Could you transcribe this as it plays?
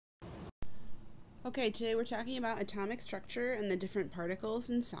Okay, today we're talking about atomic structure and the different particles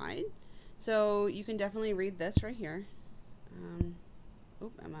inside. So you can definitely read this right here. I'm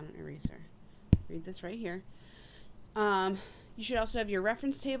on an eraser. Read this right here. You should also have your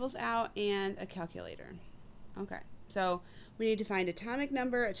reference tables out and a calculator. Okay, so we need to find atomic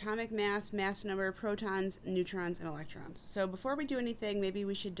number, atomic mass, mass number, protons, neutrons, and electrons. So before we do anything, maybe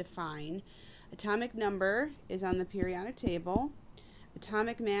we should define. Atomic number is on the periodic table.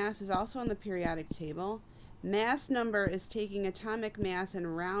 Atomic mass is also on the periodic table. Mass number is taking atomic mass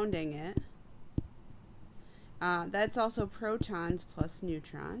and rounding it. That's also protons plus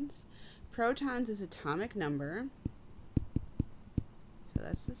neutrons. Protons is atomic number, so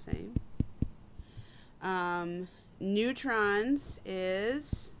that's the same. Neutrons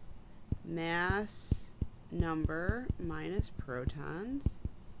is mass number minus protons.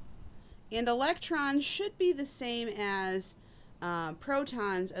 And electrons should be the same as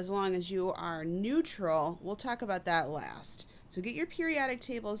protons as long as you are neutral. We'll talk about that last. So get your periodic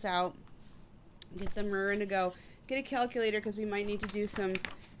tables out, get them raring to go, get a calculator because we might need to do some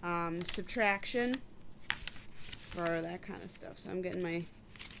subtraction for that kind of stuff. So I'm getting my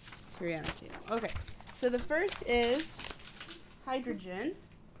periodic table. Okay, so the first is hydrogen.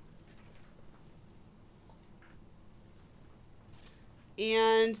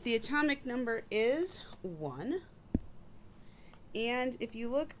 And the atomic number is 1. And if you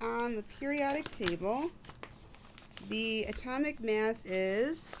look on the periodic table, the atomic mass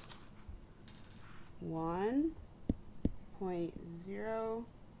is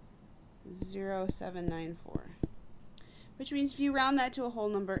 1.00794, which means if you round that to a whole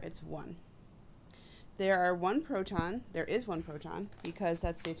number, it's 1. There is one proton because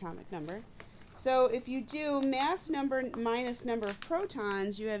that's the atomic number. So if you do mass number minus number of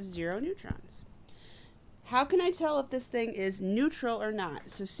protons, you have 0 neutrons. How can I tell if this thing is neutral or not?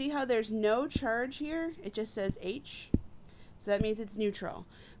 So see how there's no charge here? It just says H. So that means it's neutral,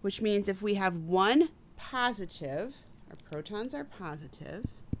 which means if we have one positive, our protons are positive,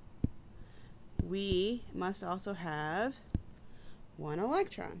 we must also have one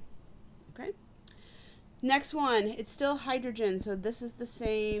electron. Okay? Next one, it's still hydrogen, so this is the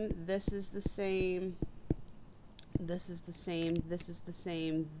same, this is the same, this is the same, this is the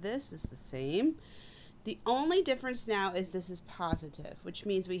same, this is the same. The only difference now is this is positive, which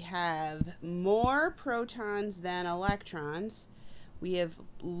means we have more protons than electrons. We have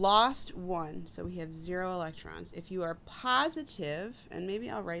lost 1, so we have 0 electrons. If you are positive, and maybe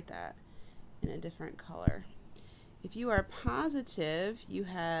I'll write that in a different color. If you are positive, you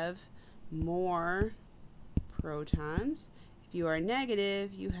have more protons. If you are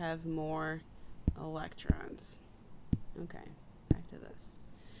negative, you have more electrons. Okay, back to this.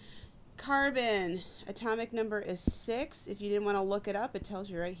 Carbon, atomic number is 6. If you didn't want to look it up, it tells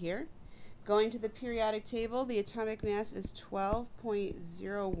you right here. Going to the periodic table, the atomic mass is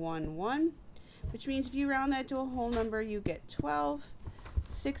 12.011, which means if you round that to a whole number, you get 12.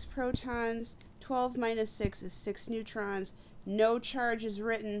 6 protons, 12 minus 6 is 6 neutrons. No charge is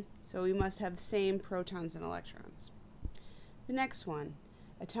written, so we must have the same protons and electrons. The next one,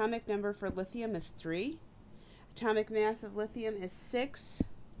 atomic number for lithium is 3. Atomic mass of lithium is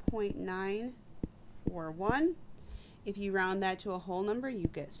 6.941. If you round that to a whole number, you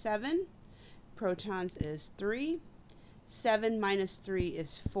get 7. Protons is 3. 7 minus 3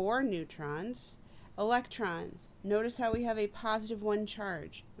 is 4 neutrons. Electrons, notice how we have a positive 1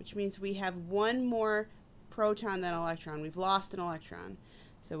 charge, which means we have 1 more proton than electron. We've lost an electron.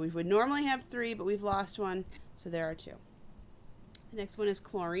 So we would normally have 3, but we've lost 1, so there are 2. The next one is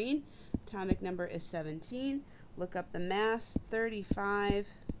chlorine. Atomic number is 17. Look up the mass,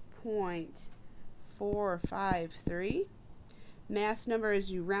 35.453. Mass number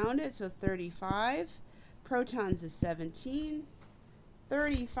is you round it, so 35. Protons is 17.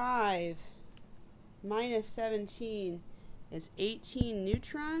 35 minus 17 is 18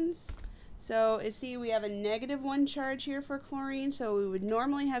 neutrons. So see, we have a negative 1 charge here for chlorine, so we would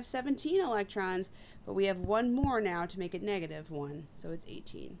normally have 17 electrons, but we have 1 more now to make it negative 1, so it's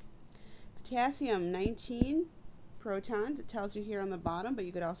 18. Potassium, 19 protons. It tells you here on the bottom, but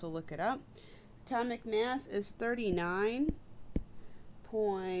you could also look it up. Atomic mass is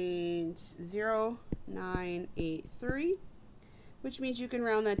 39.0983, which means you can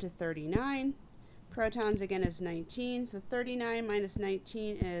round that to 39. Protons again is 19, so 39 minus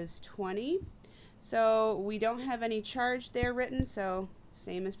 19 is 20. So we don't have any charge there written, so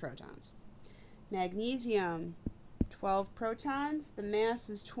same as protons. Magnesium, 12 protons. The mass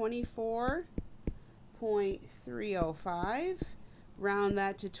is 24.305. Round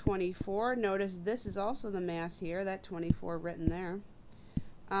that to 24. Notice this is also the mass here, that 24 written there.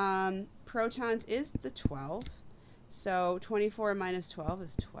 protons is the 12. So 24 minus 12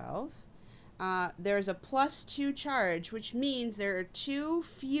 is 12. There's a +2 charge, which means there are 2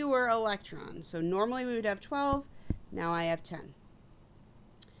 fewer electrons. So normally we would have 12. Now I have 10.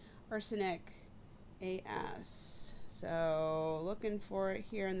 Arsenic, AS. So looking for it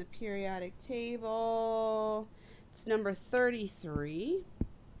here in the periodic table. It's number 33.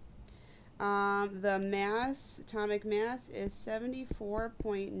 The mass, atomic mass, is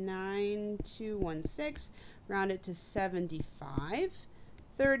 74.9216. Round it to 75.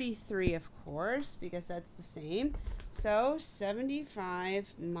 33, of course, because that's the same. So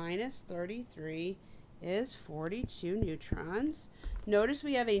 75 minus 33 is 42 neutrons. Notice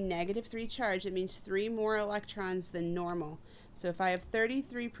we have a -3 charge. It means 3 more electrons than normal. So if I have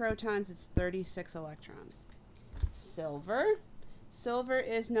 33 protons, it's 36 electrons. Silver. Silver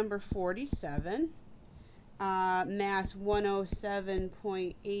is number 47. Mass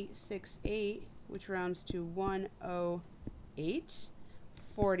 107.868, which rounds to 108.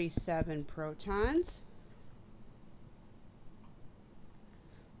 47 protons.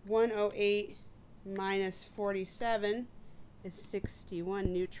 108 minus 47 is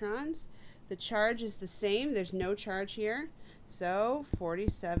 61 neutrons. The charge is the same. There's no charge here. So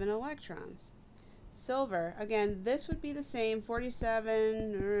 47 electrons. Silver, again, this would be the same.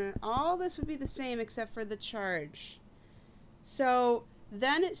 47, all this would be the same except for the charge. So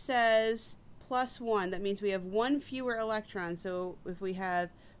then it says +1. That means we have 1 fewer electron. So if we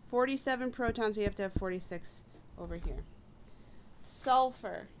have 47 protons, we have to have 46 over here.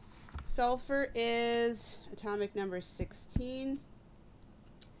 Sulfur. Sulfur is atomic number 16.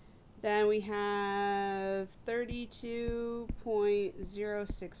 Then we have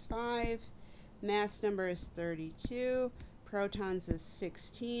 32.065. Mass number is 32. Protons is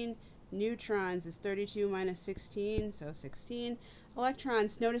 16. Neutrons is 32 minus 16, so 16.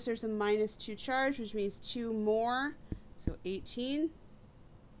 Electrons, notice there's a -2 charge, which means 2 more, so 18.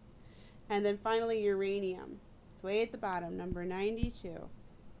 And then finally uranium. It's way at the bottom, number 92.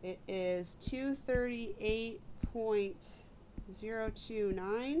 It is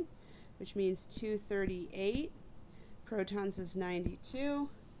 238.029, which means 238. Protons is 92.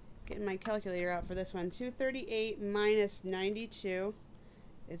 Getting my calculator out for this one. 238 minus 92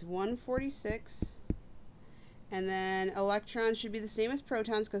 is 146. And then electrons should be the same as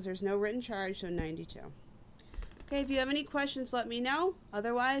protons because there's no written charge, so 92. Okay, if you have any questions, let me know.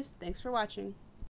 Otherwise, thanks for watching.